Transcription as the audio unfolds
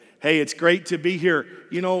Hey, it's great to be here.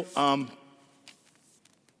 You know,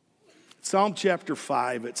 Psalm chapter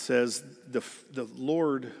 5, it says, the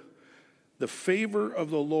favor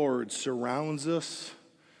of the Lord surrounds us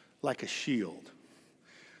like a shield.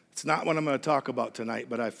 It's not what I'm going to talk about tonight,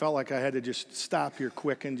 but I felt like I had to just stop here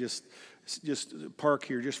quick and just park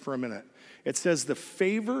here just for a minute. It says, the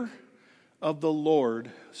favor of the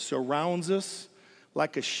Lord surrounds us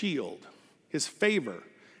like a shield. His favor,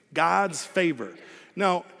 God's favor.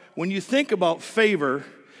 Now, when you think about favor,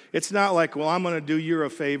 it's not like, well, I'm going to do you a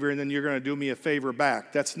favor and then you're going to do me a favor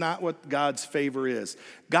back. That's not what God's favor is.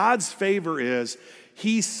 God's favor is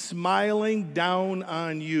He's smiling down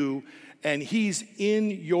on you and He's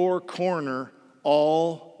in your corner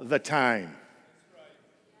all the time.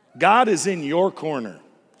 God is in your corner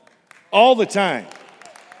all the time.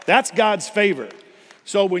 That's God's favor.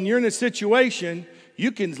 So when you're in a situation,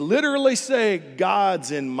 you can literally say,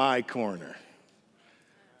 God's in my corner.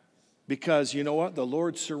 Because you know what? The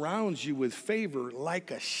Lord surrounds you with favor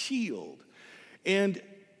like a shield. And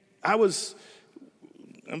I'm just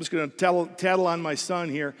going to tattle on my son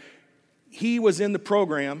here. He was in the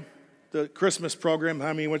program, the Christmas program.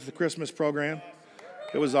 How many went to the Christmas program?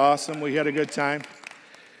 It was awesome. We had a good time.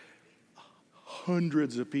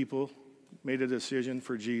 Hundreds of people made a decision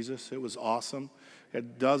for Jesus. It was awesome.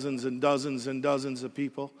 Had dozens and dozens and dozens of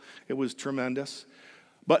people. It was tremendous.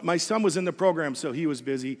 But my son was in the program, so he was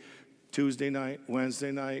busy. Tuesday night,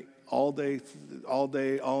 Wednesday night, all day,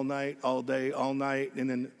 all night, all day, all night, and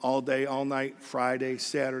then all day, all night, Friday,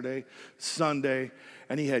 Saturday, Sunday.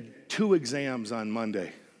 And he had 2 exams on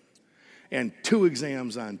Monday and 2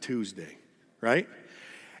 exams on Tuesday, right?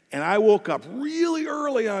 And I woke up really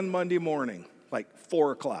early on Monday morning, like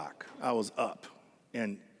 4 o'clock. I was up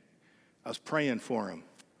and I was praying for him.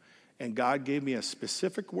 And God gave me a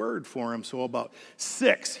specific word for him. So about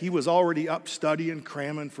 6, he was already up studying,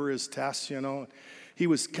 cramming for his tests, you know. He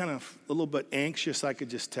was kind of a little bit anxious, I could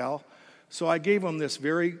just tell. So I gave him this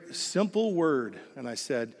very simple word. And I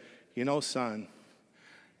said, you know, son,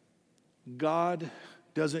 God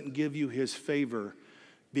doesn't give you His favor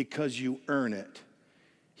because you earn it.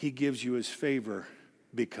 He gives you His favor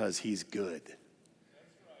because He's good.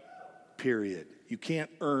 Period. You can't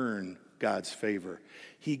earn God's favor.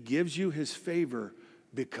 He gives you His favor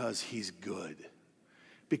because He's good,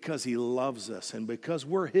 because He loves us, and because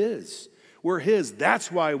we're His. We're His.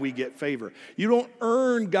 That's why we get favor. You don't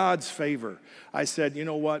earn God's favor. I said, you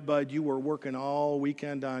know what, bud? You were working all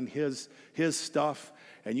weekend on His stuff,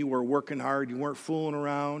 and you were working hard. You weren't fooling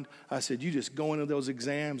around. I said, you just go into those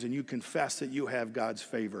exams and you confess that you have God's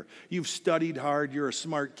favor. You've studied hard. You're a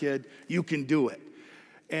smart kid. You can do it.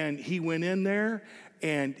 And he went in there.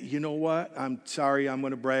 And you know what? I'm sorry, I'm going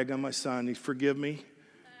to brag on my son. Forgive me.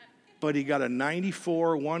 But he got a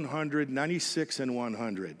 94, 100, 96, and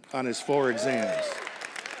 100 on his 4 exams.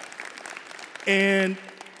 And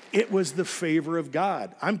it was the favor of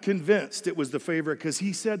God. I'm convinced it was the favor because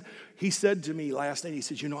he said to me last night, he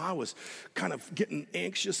said, you know, I was kind of getting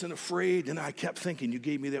anxious and afraid. And I kept thinking, you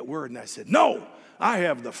gave me that word. And I said, no. I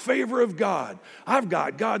have the favor of God. I've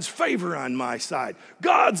got God's favor on my side.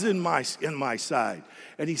 God's in my side.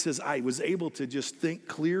 And he says, I was able to just think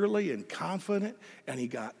clearly and confident, and he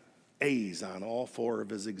got A's on all 4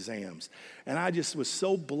 of his exams. And I just was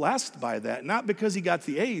so blessed by that, not because he got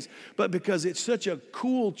the A's, but because it's such a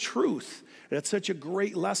cool truth. It's such a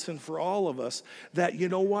great lesson for all of us that, you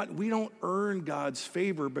know what, we don't earn God's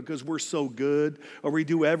favor because we're so good or we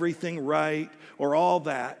do everything right or all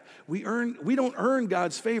that. We don't earn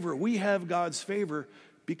God's favor. We have God's favor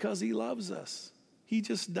because He loves us. He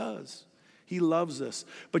just does. He loves us.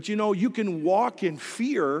 But you know, you can walk in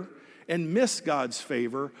fear and miss God's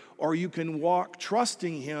favor, or you can walk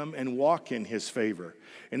trusting Him and walk in His favor.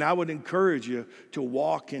 And I would encourage you to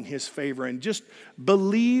walk in His favor and just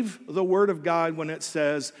believe the Word of God when it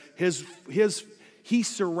says He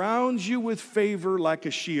surrounds you with favor like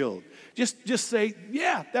a shield. Just say,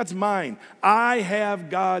 yeah, that's mine. I have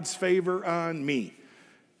God's favor on me.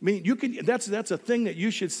 I mean, that's a thing that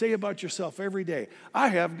you should say about yourself every day. I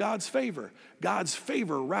have God's favor. God's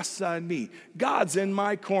favor rests on me. God's in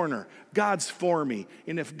my corner. God's for me.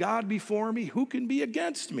 And if God be for me, who can be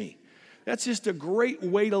against me? That's just a great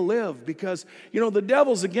way to live because, you know, the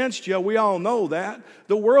devil's against you. We all know that.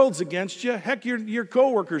 The world's against you. Heck, your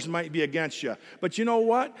coworkers might be against you. But you know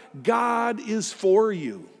what? God is for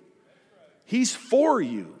you. He's for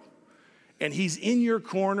you. And He's in your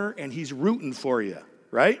corner and He's rooting for you,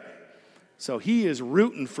 right? So He is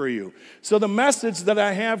rooting for you. So the message that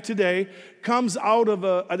I have today comes out of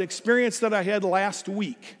an experience that I had last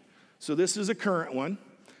week. So this is a current one.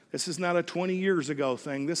 This is not a 20 years ago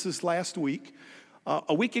thing. This is last week.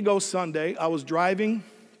 A week ago Sunday, I was driving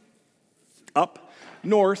up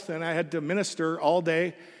north, and I had to minister all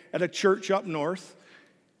day at a church up north.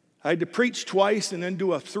 I had to preach twice and then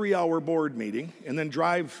do a 3-hour board meeting and then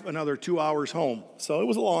drive another 2 hours home. So it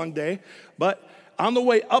was a long day. But on the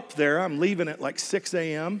way up there, I'm leaving at like 6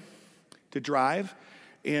 a.m. to drive.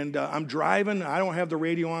 And I'm driving. I don't have the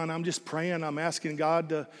radio on. I'm just praying. I'm asking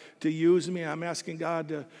God to use me. I'm asking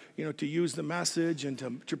God to use the message and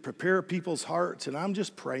to prepare people's hearts. And I'm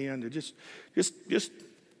just praying, to just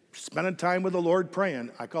spending time with the Lord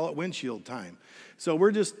praying. I call it windshield time. So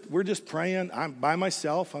we're just praying. I'm by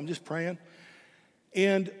myself. I'm just praying.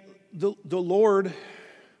 And the Lord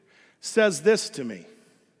says this to me.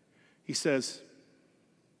 He says,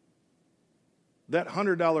 that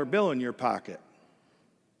 $100 bill in your pocket.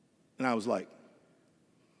 And I was like,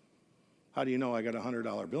 how do you know I got a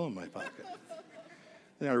 $100 bill in my pocket?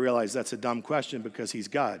 And I realized that's a dumb question because he's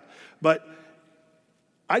God. But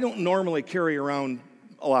I don't normally carry around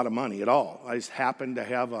a lot of money at all. I just happened to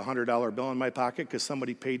have a $100 bill in my pocket because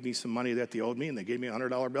somebody paid me some money that they owed me, and they gave me a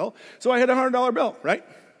 $100 bill. So I had a $100 bill, right?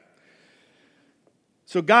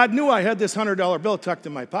 So God knew I had this $100 bill tucked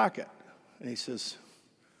in my pocket. And he says,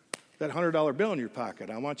 that $100 bill in your pocket,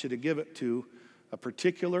 I want you to give it to a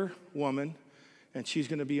particular woman, and she's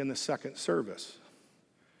going to be in the second service.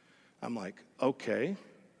 I'm like, okay,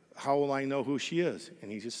 how will I know who she is?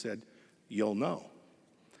 And he just said, you'll know.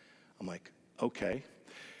 I'm like, okay.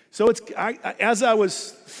 So as I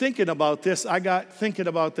was thinking about this, I got thinking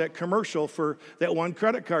about that commercial for that one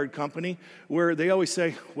credit card company where they always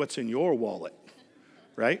say, what's in your wallet,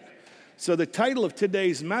 right? So the title of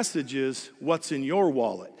today's message is, What's in Your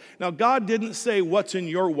Wallet? Now, God didn't say, what's in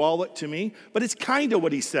your wallet to me, but it's kind of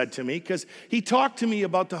what he said to me because he talked to me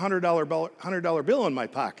about the $100 bill in my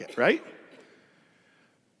pocket, right?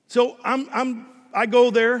 So I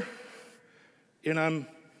go there, and I'm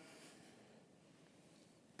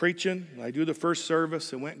preaching. I do the first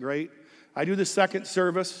service. It went great. I do the second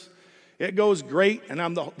service. It goes great,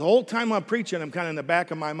 and the whole time I'm preaching, I'm kind of in the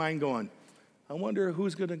back of my mind going, I wonder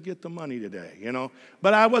who's going to get the money today,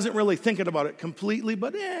 But I wasn't really thinking about it completely,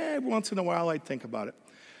 but once in a while I'd think about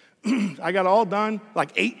it. I got all done.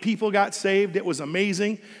 Like 8 people got saved. It was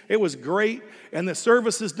amazing. It was great. And the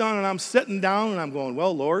service is done, and I'm sitting down, and I'm going,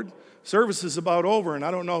 well, Lord, service is about over, and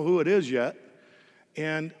I don't know who it is yet.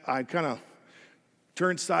 And I kind of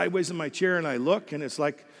turned sideways in my chair, and I look, and it's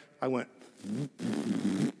like I went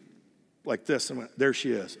like this, and went, there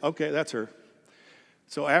she is. Okay, that's her.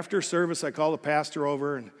 So after service, I called the pastor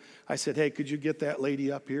over, and I said, hey, could you get that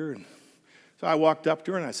lady up here? And so I walked up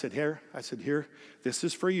to her, and I said, here, this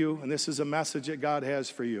is for you, and this is a message that God has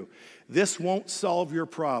for you. This won't solve your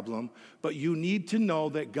problem, but you need to know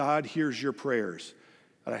that God hears your prayers.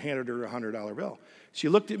 And I handed her a $100 bill. She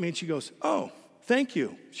looked at me, and she goes, oh, thank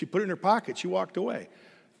you. She put it in her pocket. She walked away.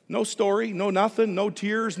 No story, no nothing, no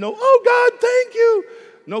tears, no, oh, God, thank you.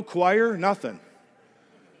 No choir, nothing.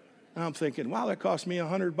 And I'm thinking, wow, that cost me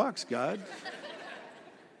 $100, God.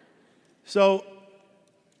 So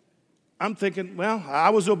I'm thinking, well, I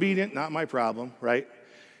was obedient, not my problem, right?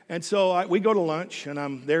 And so we go to lunch, and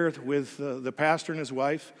I'm there with the pastor and his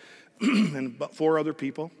wife and about 4 other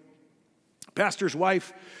people. Pastor's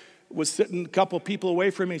wife was sitting a couple people away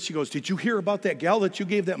from me, and she goes, did you hear about that gal that you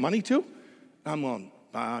gave that money to? I'm going,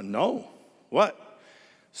 no. What?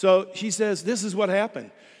 So she says, this is what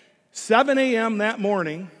happened. 7 a.m. that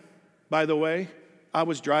morning, by the way, I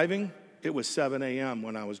was driving. It was 7 a.m.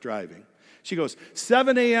 when I was driving. She goes,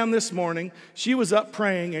 7 a.m. this morning, she was up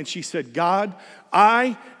praying, and she said, God,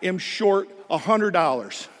 I am short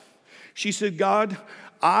 $100. She said, God,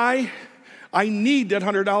 I need that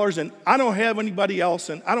 $100, and I don't have anybody else,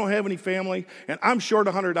 and I don't have any family, and I'm short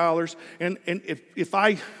 $100. And if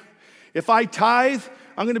I tithe,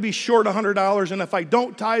 I'm going to be short $100, and if I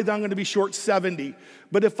don't tithe, I'm going to be short $70.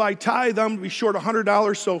 But if I tithe, I'm going to be short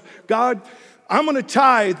 $100. So God, I'm going to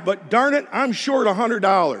tithe, but darn it, I'm short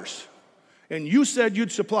 $100. And you said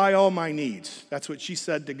you'd supply all my needs. That's what she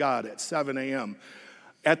said to God at 7 a.m.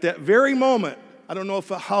 At that very moment, I don't know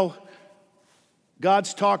how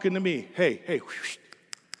God's talking to me. Hey,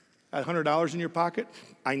 that $100 in your pocket?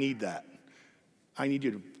 I need that. I need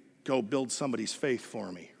you to go build somebody's faith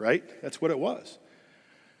for me, right? That's what it was.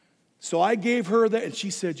 So I gave her that, and she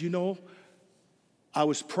said, I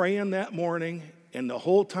was praying that morning, and the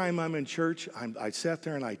whole time I'm in church, I sat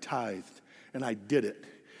there and I tithed, and I did it.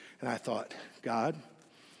 And I thought, God,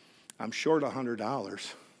 I'm short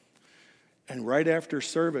 $100. And right after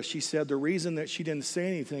service, she said the reason that she didn't say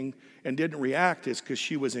anything and didn't react is because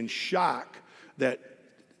she was in shock that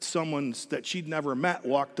someone that she'd never met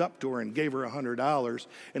walked up to her and gave her $100,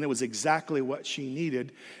 and it was exactly what she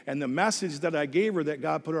needed. And the message that I gave her that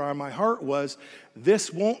God put on my heart was,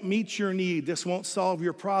 this won't meet your need, this won't solve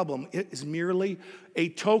your problem. It is merely a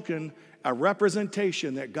token, a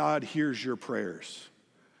representation that God hears your prayers.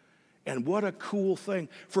 And what a cool thing.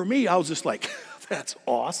 For me, I was just like, that's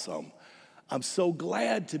awesome. I'm so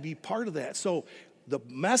glad to be part of that. So the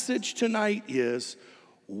message tonight is,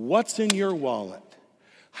 what's in your wallet?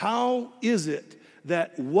 How is it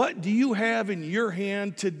that what do you have in your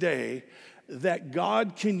hand today that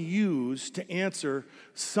God can use to answer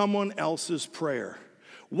someone else's prayer?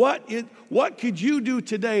 What could you do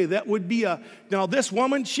today that would be now this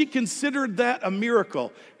woman, she considered that a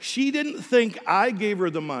miracle. She didn't think I gave her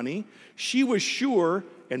the money. She was sure,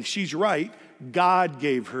 and she's right, God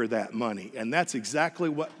gave her that money. And that's exactly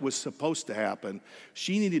what was supposed to happen.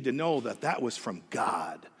 She needed to know that that was from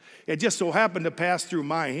God. It just so happened to pass through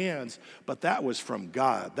my hands, but that was from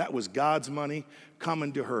God. That was God's money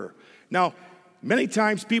coming to her. Now, many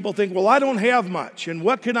times people think, well, I don't have much, and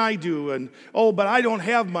what can I do? And, oh, but I don't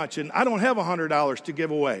have much, and I don't have $100 to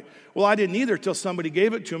give away. Well, I didn't either till somebody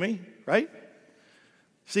gave it to me, right?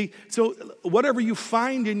 See, so whatever you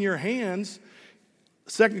find in your hands,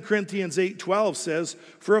 2 Corinthians 8:12 says,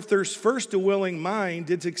 for if there's first a willing mind,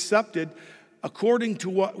 it's accepted according to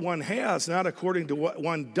what one has, not according to what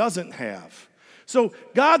one doesn't have. So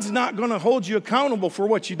God's not going to hold you accountable for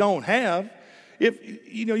what you don't have. If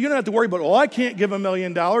you don't have to worry about, oh, I can't give $1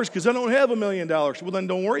 million because I don't have $1 million. Well, then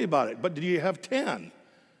don't worry about it. But do you have 10?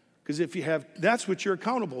 Because if you have, that's what you're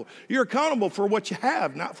accountable. You're accountable for what you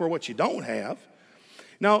have, not for what you don't have.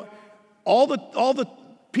 Now, all the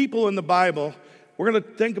people in the Bible, we're going to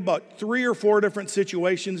think about 3 or 4 different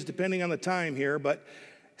situations depending on the time here, but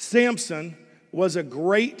Samson was a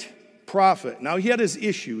great prophet. Now, he had his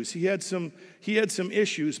issues. He had some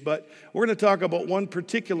issues, but we're going to talk about one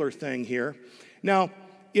particular thing here. Now,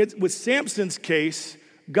 with Samson's case,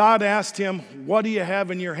 God asked him, what do you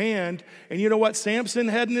have in your hand? And you know what Samson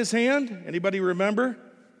had in his hand? Anybody remember?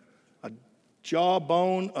 A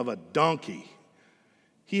jawbone of a donkey.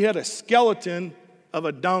 He had a skeleton of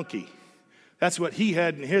a donkey. That's what he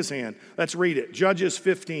had in his hand. Let's read it. Judges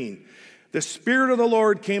 15. The Spirit of the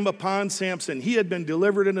Lord came upon Samson. He had been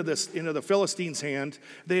delivered into the Philistines' hand.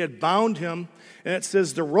 They had bound him. And it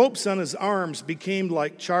says the ropes on his arms became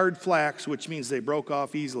like charred flax, which means they broke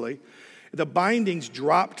off easily. The bindings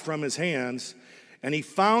dropped from his hands. And he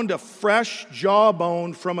found a fresh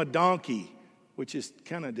jawbone from a donkey, which is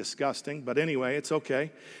kind of disgusting. But anyway, it's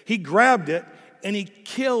okay. He grabbed it and he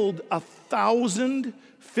killed 1,000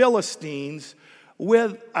 Philistines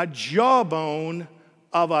with a jawbone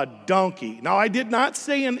of a donkey. Now, I did not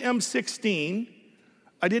say an M16.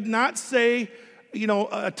 I did not say,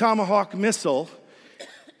 a Tomahawk missile.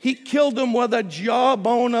 He killed them with a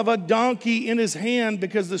jawbone of a donkey in his hand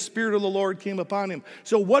because the Spirit of the Lord came upon him.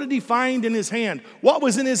 So what did he find in his hand? What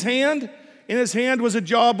was in his hand? In his hand was a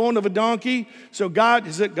jawbone of a donkey. So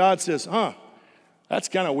God says, that's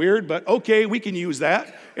kind of weird, but okay, we can use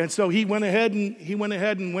that. And so he went ahead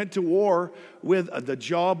and went to war with the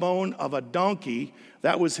jawbone of a donkey.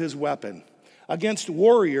 That was his weapon. Against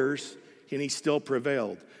warriors, and he still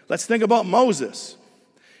prevailed. Let's think about Moses.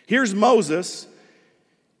 Here's Moses.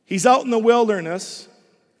 He's out in the wilderness,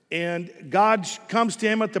 and God comes to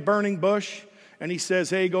him at the burning bush, and he says,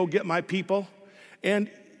 hey, go get my people. And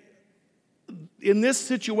in this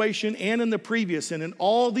situation and in the previous, and in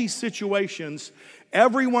all these situations,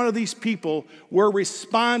 every one of these people were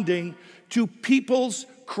responding to people's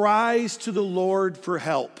cries to the Lord for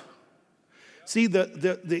help. See,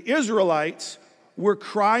 the Israelites were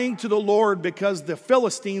crying to the Lord because the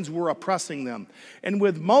Philistines were oppressing them. And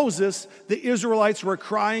with Moses, the Israelites were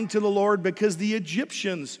crying to the Lord because the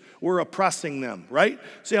Egyptians were oppressing them, right?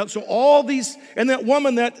 So all these, and that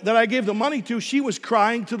woman that I gave the money to, she was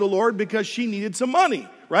crying to the Lord because she needed some money,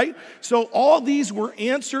 right? So all these were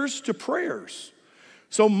answers to prayers.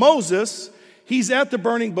 So Moses, he's at the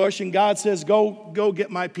burning bush, and God says, go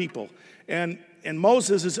get my people. And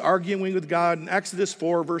Moses is arguing with God. In Exodus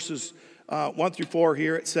 4, verses 1 through 4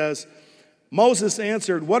 here, it says, Moses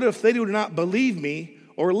answered, what if they do not believe me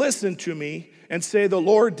or listen to me and say the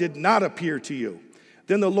Lord did not appear to you?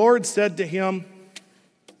 Then the Lord said to him,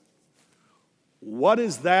 what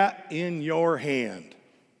is that in your hand?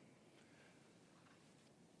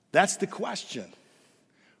 That's the question.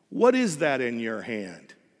 What is that in your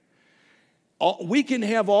hand? We can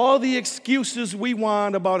have all the excuses we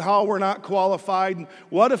want about how we're not qualified, and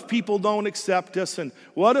what if people don't accept us, and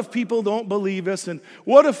what if people don't believe us, and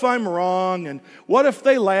what if I'm wrong, and what if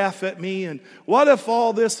they laugh at me, and what if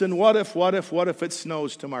all this, and what if it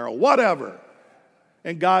snows tomorrow, whatever.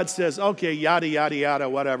 And God says, okay, yada, yada, yada,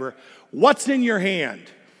 whatever. What's in your hand?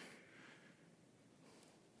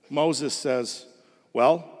 Moses says,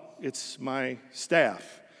 well, it's my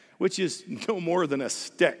staff, which is no more than a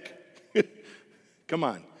stick. Come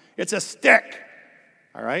on, it's a stick,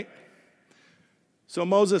 all right? So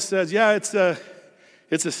Moses says, yeah, it's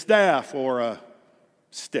a staff or a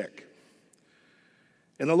stick.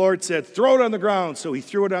 And the Lord said, throw it on the ground. So he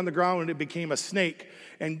threw it on the ground and it became a snake.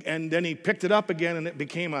 And then he picked it up again and it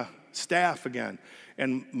became a staff again.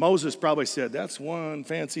 And Moses probably said, that's one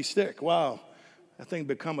fancy stick. Wow, that thing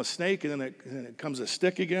become a snake and then it becomes a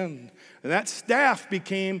stick again. And that staff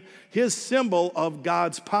became his symbol of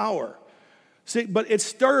God's power. See, but it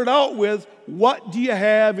started out with, what do you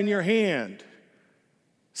have in your hand?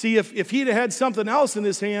 See, if he'd had something else in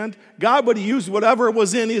his hand, God would have used whatever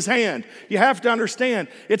was in his hand. You have to understand,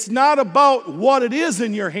 it's not about what it is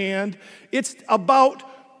in your hand. It's about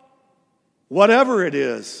whatever it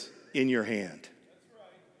is in your hand.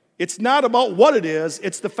 It's not about what it is.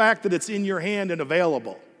 It's the fact that it's in your hand and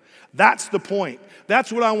available. That's the point.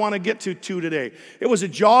 That's what I want to get to today. It was a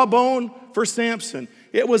jawbone for Samson.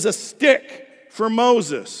 It was a stick for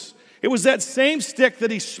Moses. It was that same stick that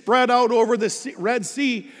he spread out over the Red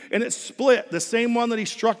Sea and it split. The same one that he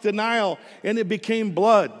struck the Nile and it became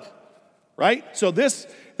blood. Right? So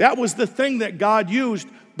that was the thing that God used.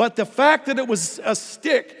 But the fact that it was a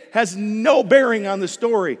stick has no bearing on the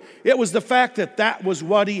story. It was the fact that that was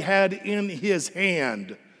what he had in his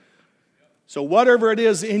hand. So whatever it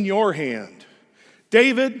is in your hand.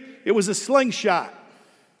 David, it was a slingshot.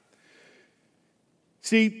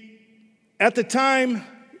 See, at the time,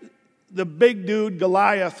 the big dude,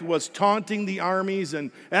 Goliath, was taunting the armies and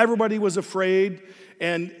everybody was afraid.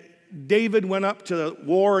 And David went up to the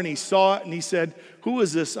war and he saw it and he said, who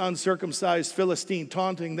is this uncircumcised Philistine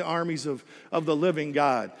taunting the armies of the living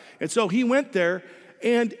God? And so he went there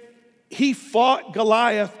and he fought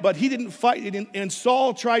Goliath, but he didn't fight. And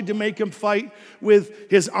Saul tried to make him fight with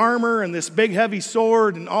his armor and this big heavy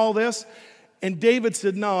sword and all this. And David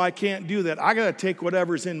said, no, I can't do that. I got to take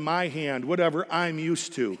whatever's in my hand, whatever I'm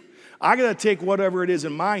used to. I got to take whatever it is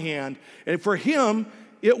in my hand. And for him,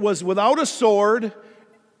 it was without a sword,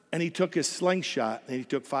 and he took his slingshot, and he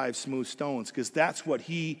took 5 smooth stones, because that's what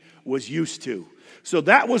he was used to. So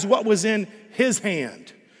that was what was in his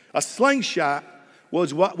hand. A slingshot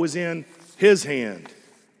was what was in his hand.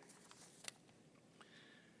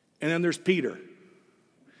 And then there's Peter.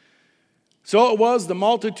 So it was, the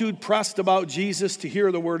multitude pressed about Jesus to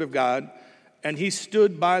hear the word of God, and he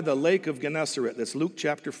stood by the lake of Gennesaret. That's Luke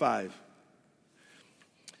chapter 5.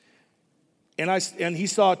 And he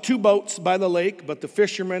saw 2 boats by the lake, but the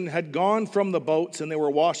fishermen had gone from the boats, and they were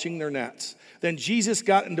washing their nets. Then Jesus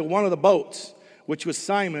got into one of the boats, which was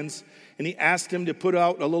Simon's, and he asked him to put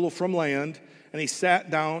out a little from land, and he sat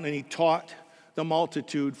down and he taught the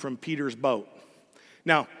multitude from Peter's boat.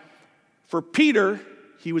 Now, for Peter,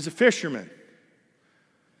 he was a fisherman.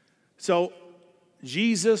 So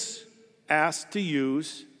Jesus asked to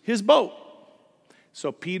use his boat.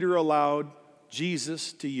 So Peter allowed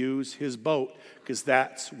Jesus to use his boat because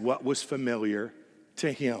that's what was familiar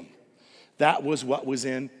to him. That was what was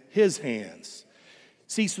in his hands.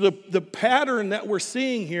 See, so the pattern that we're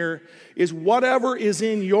seeing here is whatever is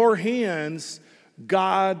in your hands,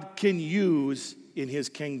 God can use in his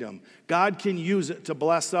kingdom. God can use it to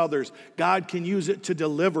bless others. God can use it to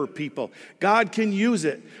deliver people. God can use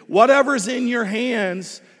it. Whatever's in your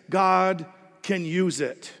hands, God can use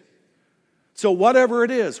it. So whatever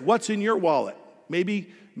it is, what's in your wallet?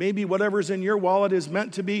 Maybe whatever's in your wallet is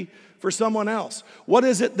meant to be for someone else. What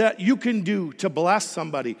is it that you can do to bless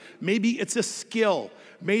somebody? Maybe it's a skill.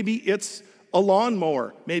 Maybe it's a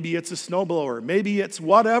lawnmower. Maybe it's a snowblower. Maybe it's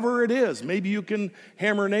whatever it is. Maybe you can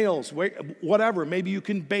hammer nails, whatever. Maybe you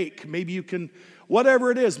can bake. Maybe you can,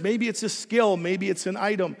 whatever it is. Maybe it's a skill. Maybe it's an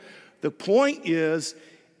item. The point is,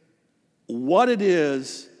 what it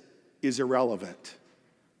is irrelevant.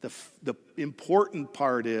 The important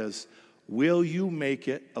part is, will you make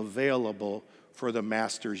it available for the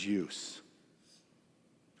master's use?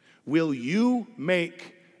 Will you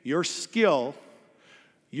make your skill,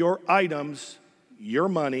 your items, your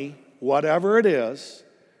money, whatever it is,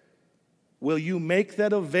 will you make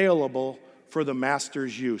that available for the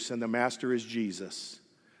master's use? And the master is Jesus.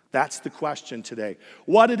 That's the question today.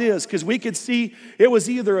 What it is, because we could see it was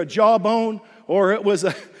either a jawbone or it was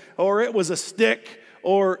a stick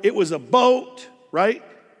or it was a boat, right?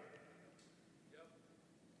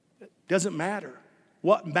 Doesn't matter.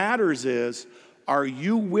 What matters is, are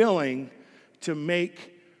you willing to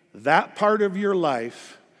make that part of your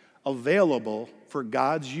life available for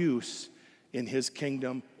God's use in his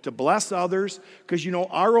kingdom to bless others? Because you know,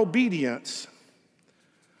 our obedience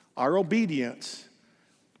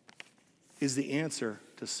is the answer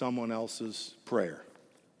to someone else's prayer.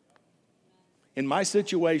 In my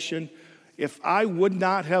situation, if I would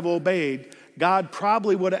not have obeyed, God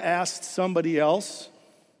probably would have asked somebody else,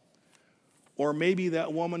 or maybe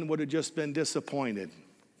that woman would have just been disappointed.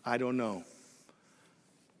 I don't know.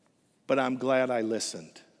 But I'm glad I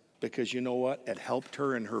listened, because you know what? It helped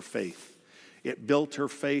her in her faith. It built her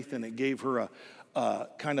faith, and it gave her a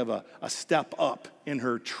kind of a step up in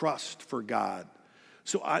her trust for God.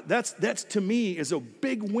 So that's to me is a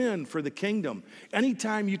big win for the kingdom.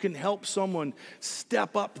 Anytime you can help someone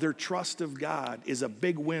step up their trust of God is a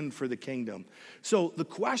big win for the kingdom. So the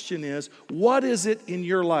question is, what is it in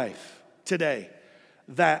your life today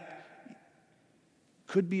that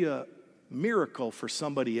could be a miracle for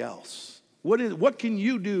somebody else? What can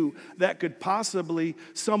you do that could possibly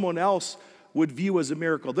someone else would view as a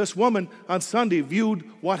miracle? This woman on Sunday viewed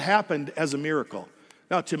what happened as a miracle.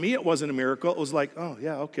 Now, to me, it wasn't a miracle. It was like, oh,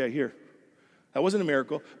 yeah, okay, here. That wasn't a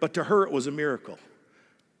miracle, but to her, it was a miracle.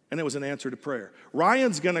 And it was an answer to prayer.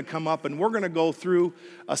 Ryan's going to come up, and we're going to go through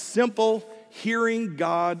a simple hearing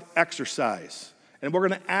God exercise. And we're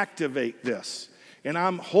going to activate this. And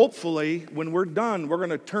I'm hopefully, when we're done, we're going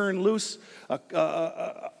to turn loose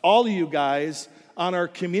all of you guys on our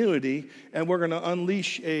community, and we're going to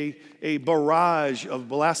unleash a barrage of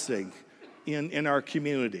blessing in our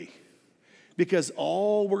community. Because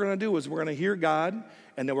all we're going to do is we're going to hear God,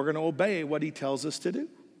 and then we're going to obey what he tells us to do.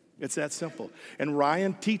 It's that simple. And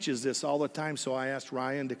Ryan teaches this all the time, so I asked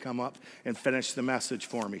Ryan to come up and finish the message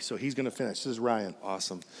for me. So he's going to finish. This is Ryan.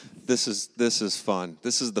 Awesome. This is fun.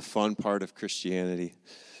 This is the fun part of Christianity.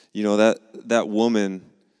 You know, that woman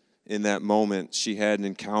in that moment, she had an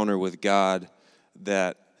encounter with God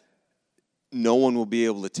that no one will be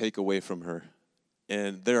able to take away from her.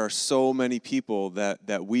 And there are so many people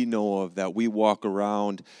that we know of, that we walk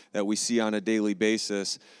around, that we see on a daily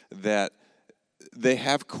basis, that they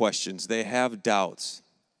have questions, they have doubts.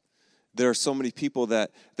 There are so many people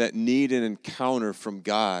that need an encounter from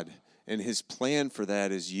God, and his plan for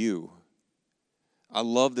that is you. I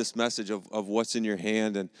love this message of what's in your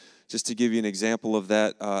hand, and just to give you an example of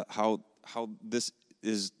that, how this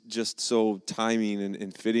is just so timing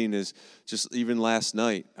and fitting is just even last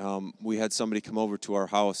night, we had somebody come over to our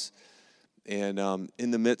house, and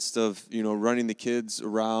in the midst of, running the kids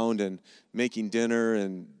around and making dinner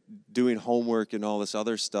and doing homework and all this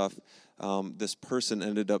other stuff, this person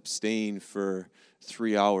ended up staying for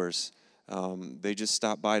 3 hours. They just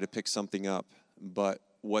stopped by to pick something up, but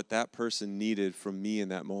what that person needed from me in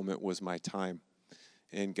that moment was my time.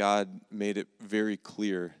 And God made it very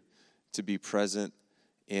clear to be present,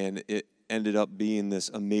 and it ended up being this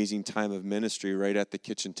amazing time of ministry right at the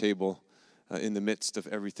kitchen table in the midst of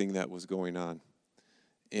everything that was going on.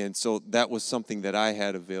 And so that was something that I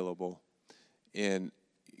had available. And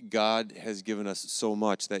God has given us so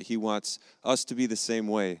much that he wants us to be the same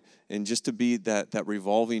way, and just to be that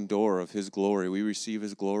revolving door of his glory. We receive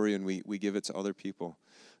his glory, and we give it to other people.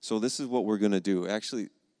 So this is what we're going to do. Actually,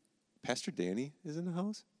 Pastor Danny is in the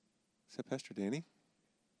house. Is that Pastor Danny?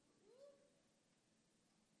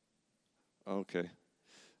 Okay.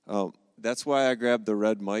 That's why I grabbed the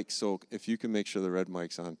red mic, so if you can make sure the red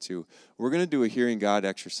mic's on too. We're going to do a hearing God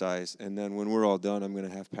exercise, and then when we're all done, I'm going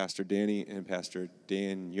to have Pastor Danny and Pastor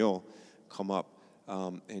Daniel come up,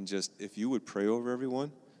 and just, if you would pray over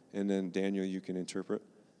everyone, and then Daniel, you can interpret.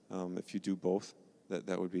 If you do both,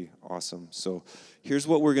 that would be awesome. So here's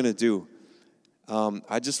what we're going to do.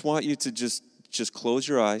 I just want you to just close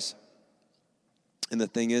your eyes. And the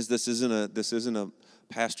thing is, this isn't a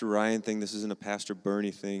Pastor Ryan thing. This isn't a Pastor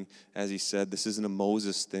Bernie thing. As he said, this isn't a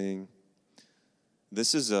Moses thing.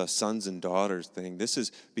 This is a sons and daughters thing. This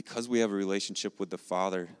is because we have a relationship with the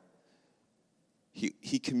Father.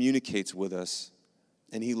 He communicates with us,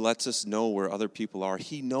 and he lets us know where other people are.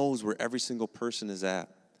 He knows where every single person is at.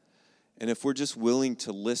 And if we're just willing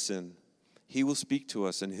to listen, he will speak to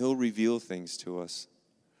us, and he'll reveal things to us.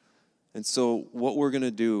 And so what we're going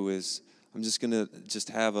to do is, I'm just going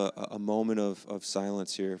to have a moment of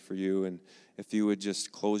silence here for you, and if you would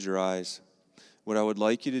just close your eyes. What I would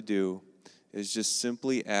like you to do is just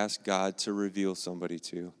simply ask God to reveal somebody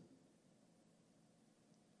to you.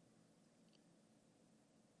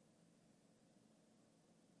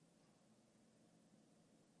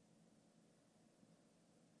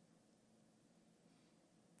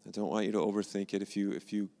 I don't want you to overthink it. If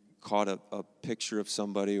you caught a picture of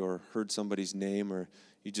somebody or heard somebody's name or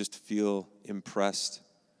you just feel impressed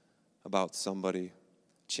about somebody,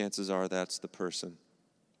 chances are that's the person.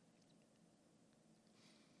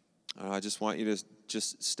 I just want you to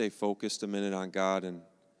just stay focused a minute on God and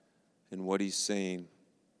what He's saying.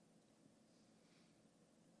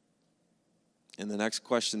 And the next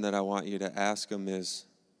question that I want you to ask Him is,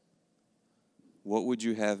 what would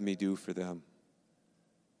you have me do for them?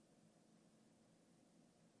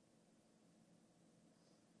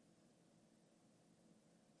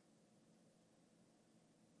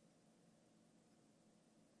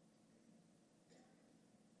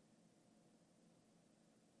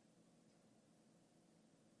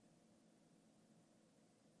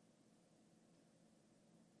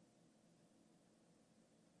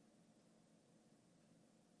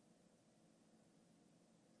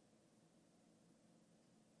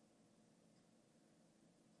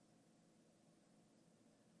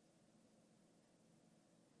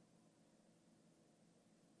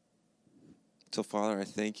 So, Father, I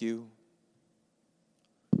thank you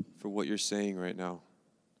for what you're saying right now.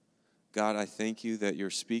 God, I thank you that you're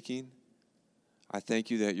speaking. I thank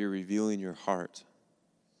you that you're revealing your heart.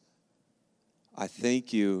 I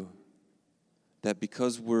thank you that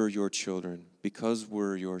because we're your children, because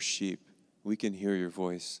we're your sheep, we can hear your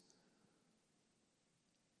voice.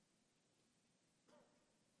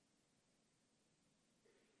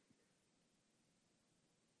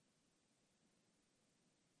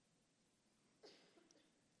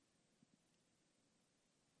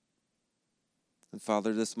 And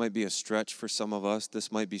Father, this might be a stretch for some of us.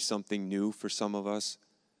 This might be something new for some of us.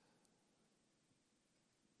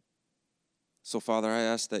 So, Father, I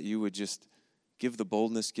ask that you would just give the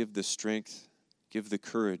boldness, give the strength, give the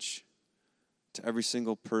courage to every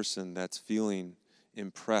single person that's feeling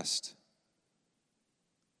impressed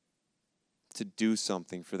to do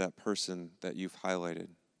something for that person that you've highlighted.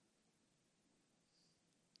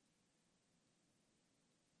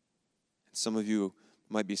 Some of you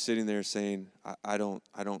might be sitting there saying, I don't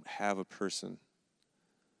have a person.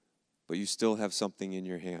 But you still have something in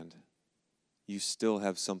your hand. You still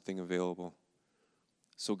have something available.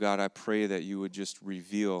 So God, I pray that you would just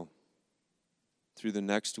reveal through the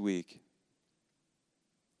next week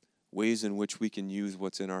ways in which we can use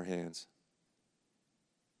what's in our hands.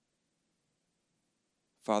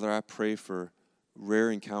 Father, I pray for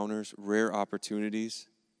rare encounters, rare opportunities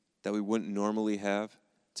that we wouldn't normally have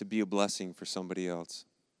to be a blessing for somebody else.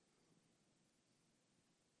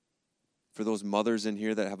 For those mothers in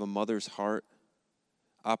here that have a mother's heart,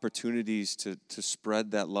 opportunities to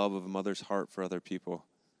spread that love of a mother's heart for other people.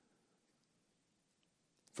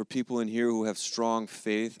 For people in here who have strong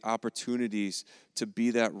faith, opportunities to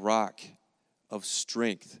be that rock of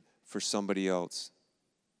strength for somebody else.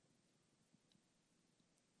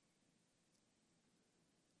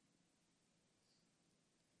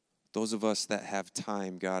 Those of us that have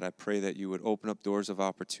time, God, I pray that you would open up doors of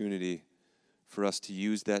opportunity for us to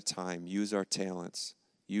use that time, use our talents,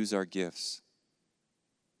 use our gifts.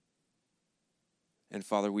 And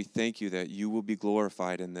Father, we thank you that you will be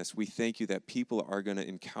glorified in this. We thank you that people are going to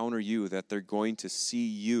encounter you, that they're going to see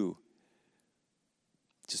you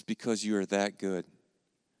just because you are that good,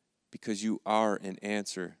 because you are an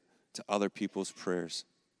answer to other people's prayers.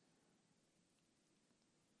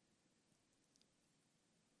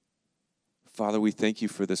 Father, we thank you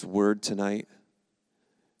for this word tonight.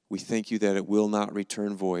 We thank you that it will not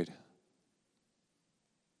return void.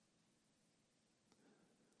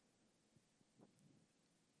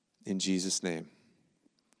 In Jesus' name,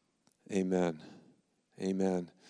 amen. Amen.